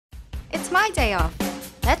It's my day off.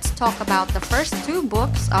 Let's talk about the first two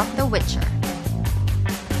books of The Witcher.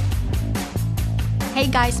 Hey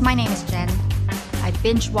guys, my name is Jen. I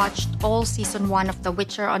binge-watched all season 1 of The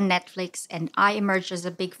Witcher on Netflix and I emerged as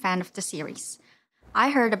a big fan of the series. I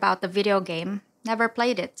heard about the video game, never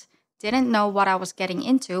played it, didn't know what I was getting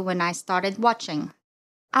into when I started watching.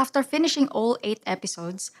 After finishing all 8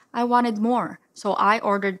 episodes, I wanted more, so I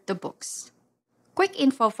ordered the books. Quick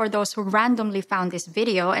info for those who randomly found this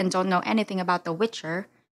video and don't know anything about The Witcher.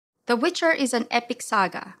 The Witcher is an epic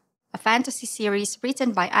saga, a fantasy series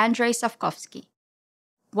written by Andrzej Sapkowski.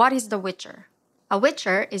 What is The Witcher? A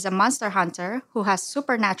Witcher is a monster hunter who has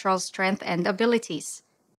supernatural strength and abilities.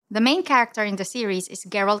 The main character in the series is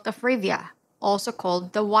Geralt of Rivia, also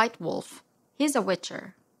called the White Wolf. He's a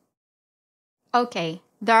Witcher. Okay,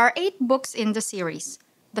 there are 8 books in the series.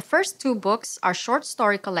 The first 2 books are short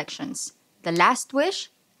story collections, The Last Wish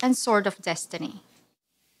and Sword of Destiny.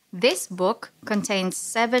 This book contains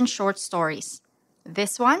 7 short stories.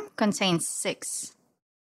 This one contains 6.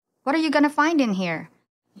 What are you gonna find in here?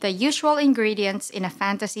 The usual ingredients in a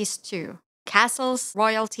fantasy stew. Castles,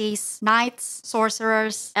 royalties, knights,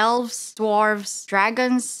 sorcerers, elves, dwarves,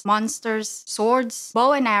 dragons, monsters, swords,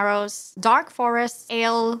 bow and arrows, dark forests,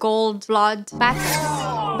 ale, gold, blood,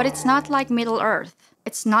 battles. But it's not like Middle-earth.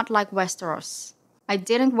 It's not like Westeros. I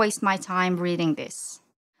didn't waste my time reading this.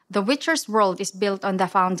 The Witcher's world is built on the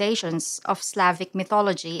foundations of Slavic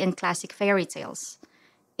mythology and classic fairy tales.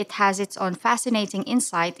 It has its own fascinating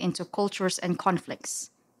insight into cultures and conflicts.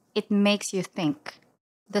 It makes you think.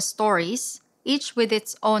 The stories, each with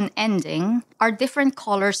its own ending, are different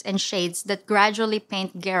colors and shades that gradually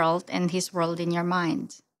paint Geralt and his world in your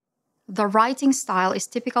mind. The writing style is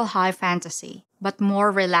typical high fantasy, but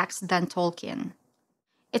more relaxed than Tolkien.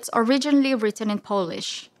 It's originally written in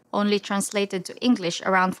Polish, only translated to English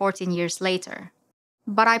around 14 years later.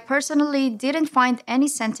 But I personally didn't find any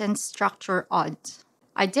sentence structure odd.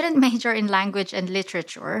 I didn't major in language and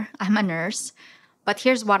literature, I'm a nurse, but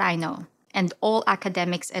here's what I know. And all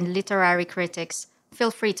academics and literary critics, feel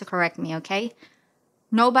free to correct me, okay?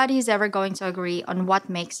 Nobody is ever going to agree on what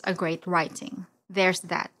makes a great writing. There's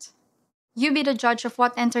that. You be the judge of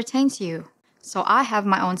what entertains you. So I have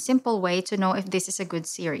my own simple way to know if this is a good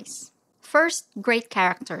series. First, great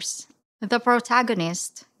characters. The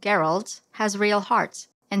protagonist, Geralt, has real heart,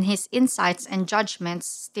 and his insights and judgments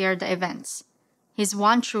steer the events. His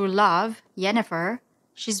one true love, Yennefer,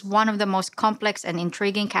 she's one of the most complex and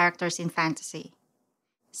intriguing characters in fantasy.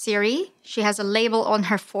 Ciri, she has a label on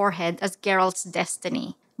her forehead as Geralt's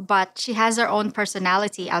destiny, but she has her own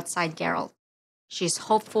personality outside Geralt. She's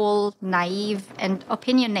hopeful, naive, and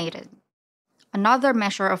opinionated. Another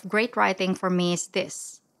measure of great writing for me is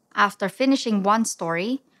this. After finishing one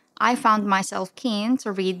story, I found myself keen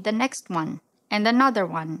to read the next one, and another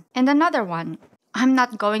one, and another one. I'm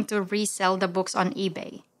not going to resell the books on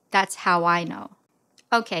eBay. That's how I know.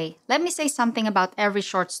 Okay, let me say something about every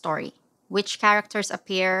short story. Which characters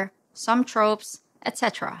appear, some tropes,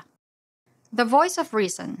 etc. The voice of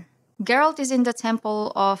reason. Geralt is in the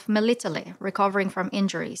temple of Melitele, recovering from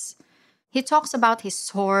injuries. He talks about his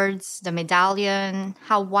swords, the medallion,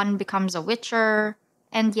 how one becomes a witcher,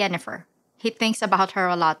 and Yennefer. He thinks about her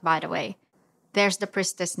a lot, by the way. There's the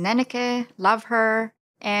priestess Nenneke, love her,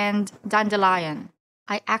 and Dandelion.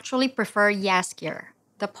 I actually prefer Jaskier,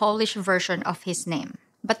 the Polish version of his name.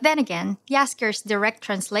 But then again, Jaskier's direct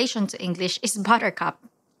translation to English is Buttercup.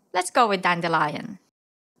 Let's go with Dandelion.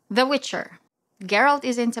 The Witcher. Geralt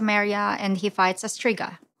is in Temeria and he fights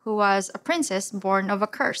Astriga, who was a princess born of a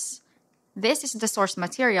curse. This is the source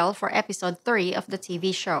material for episode 3 of the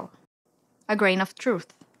TV show. A Grain of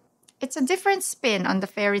Truth. It's a different spin on the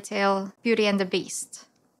fairy tale Beauty and the Beast.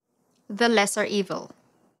 The Lesser Evil.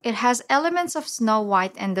 It has elements of Snow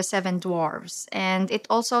White and the Seven Dwarfs, and it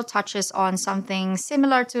also touches on something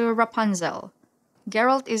similar to Rapunzel.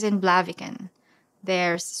 Geralt is in Blaviken.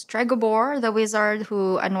 There's Stregobor, the wizard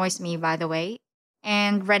who annoys me, by the way,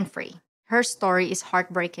 and Renfrey. Her story is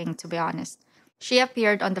heartbreaking, to be honest. She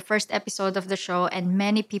appeared on the first episode of the show and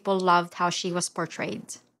many people loved how she was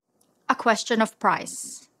portrayed. A Question of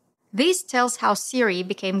Price. This tells how Ciri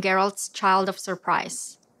became Geralt's child of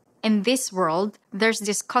surprise. In this world, there's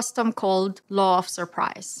this custom called Law of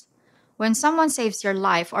Surprise. When someone saves your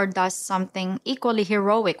life or does something equally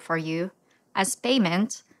heroic for you, as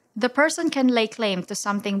payment, the person can lay claim to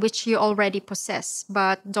something which you already possess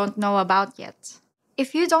but don't know about yet.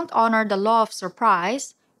 If you don't honor the Law of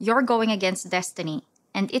Surprise, you're going against destiny,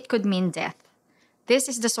 and it could mean death. This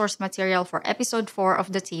is the source material for episode 4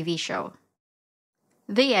 of the TV show.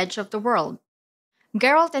 The Edge of the World.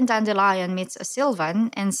 Geralt and Dandelion meets a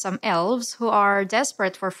Sylvan and some elves who are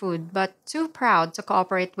desperate for food but too proud to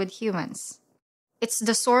cooperate with humans. It's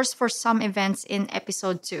the source for some events in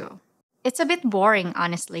episode 2. It's a bit boring,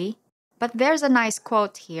 honestly, but there's a nice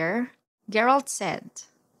quote here. Geralt said,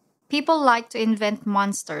 "People like to invent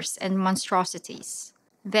monsters and monstrosities.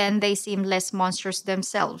 Then they seem less monstrous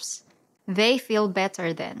themselves. They feel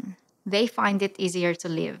better then. They find it easier to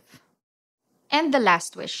live." And the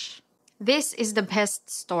last wish. This is the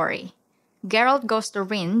best story. Geralt goes to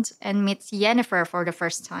Rind and meets Yennefer for the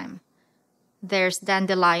first time. There's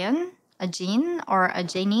Dandelion, a Jean or a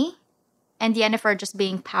Janie, and Yennefer just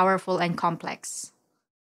being powerful and complex.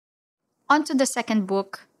 On to the second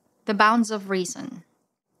book, The Bounds of Reason.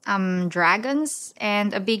 Dragons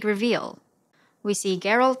and a big reveal. We see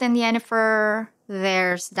Geralt and Yennefer.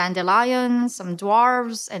 There's Dandelion, some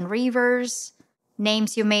dwarves and reavers.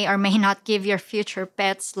 Names you may or may not give your future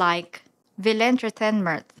pets like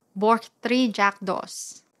Vilentrethenmirth, Borg3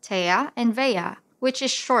 Jackdaws, Thea and Vea, which is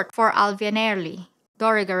short for Alvianerli,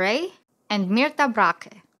 Dorigaray, and Mirta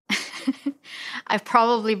Braque. I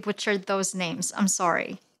probably butchered those names, I'm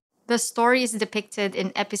sorry. The story is depicted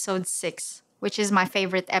in episode 6, which is my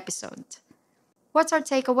favorite episode. What's our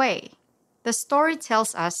takeaway? The story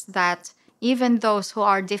tells us that even those who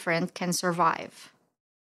are different can survive.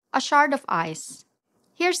 A Shard of Ice.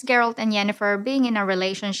 Here's Geralt and Yennefer being in a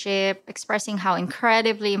relationship, expressing how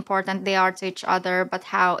incredibly important they are to each other,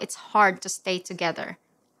 but how it's hard to stay together.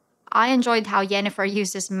 I enjoyed how Yennefer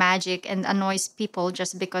uses magic and annoys people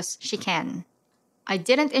just because she can. I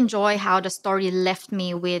didn't enjoy how the story left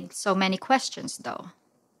me with so many questions, though.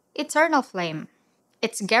 Eternal Flame.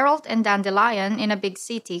 It's Geralt and Dandelion in a big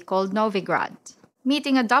city called Novigrad,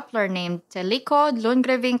 meeting a Doppler named Teliko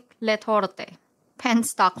Lundgrevink Letorte,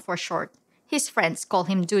 Penstock for short. His friends call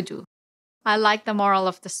him Dudu. I like the moral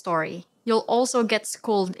of the story. You'll also get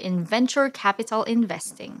schooled in venture capital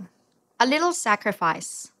investing. A Little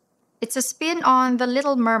Sacrifice. It's a spin on The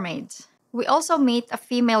Little Mermaid. We also meet a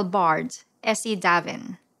female bard, Essie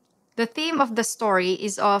Davin. The theme of the story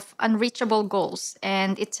is of unreachable goals,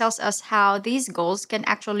 and it tells us how these goals can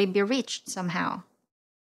actually be reached somehow.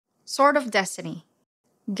 Sword of Destiny.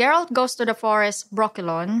 Geralt goes to the forest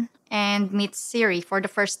Brokilon and meets Ciri for the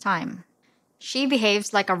first time. She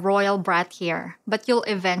behaves like a royal brat here, but you'll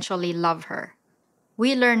eventually love her.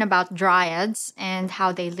 We learn about dryads and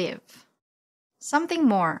how they live. Something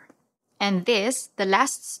more. And this, the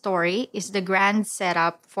last story, is the grand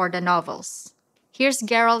setup for the novels. Here's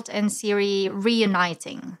Geralt and Ciri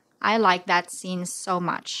reuniting. I like that scene so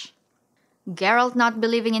much. Geralt not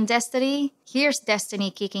believing in destiny, here's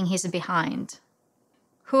destiny kicking his behind.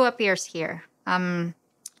 Who appears here?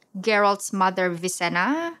 Geralt's mother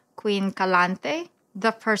Vicenna, Queen Calanthe,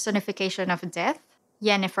 the personification of death,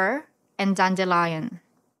 Yennefer, and Dandelion.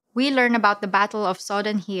 We learn about the Battle of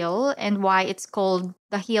Sodden Hill and why it's called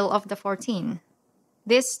the Hill of the 14.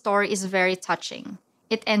 This story is very touching.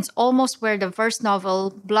 It ends almost where the first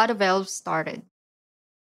novel, Blood of Elves, started.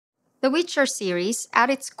 The Witcher series, at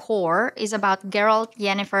its core, is about Geralt,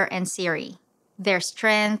 Yennefer, and Ciri. Their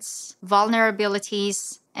strengths,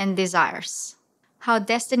 vulnerabilities, and desires. How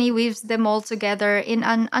destiny weaves them all together in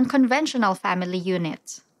an unconventional family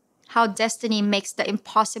unit. How destiny makes the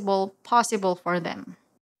impossible possible for them.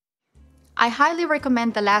 I highly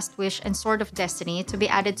recommend The Last Wish and Sword of Destiny to be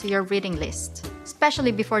added to your reading list,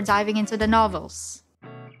 especially before diving into the novels.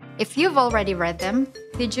 If you've already read them,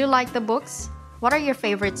 did you like the books? What are your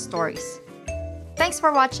favorite stories? Thanks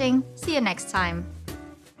for watching. See you next time.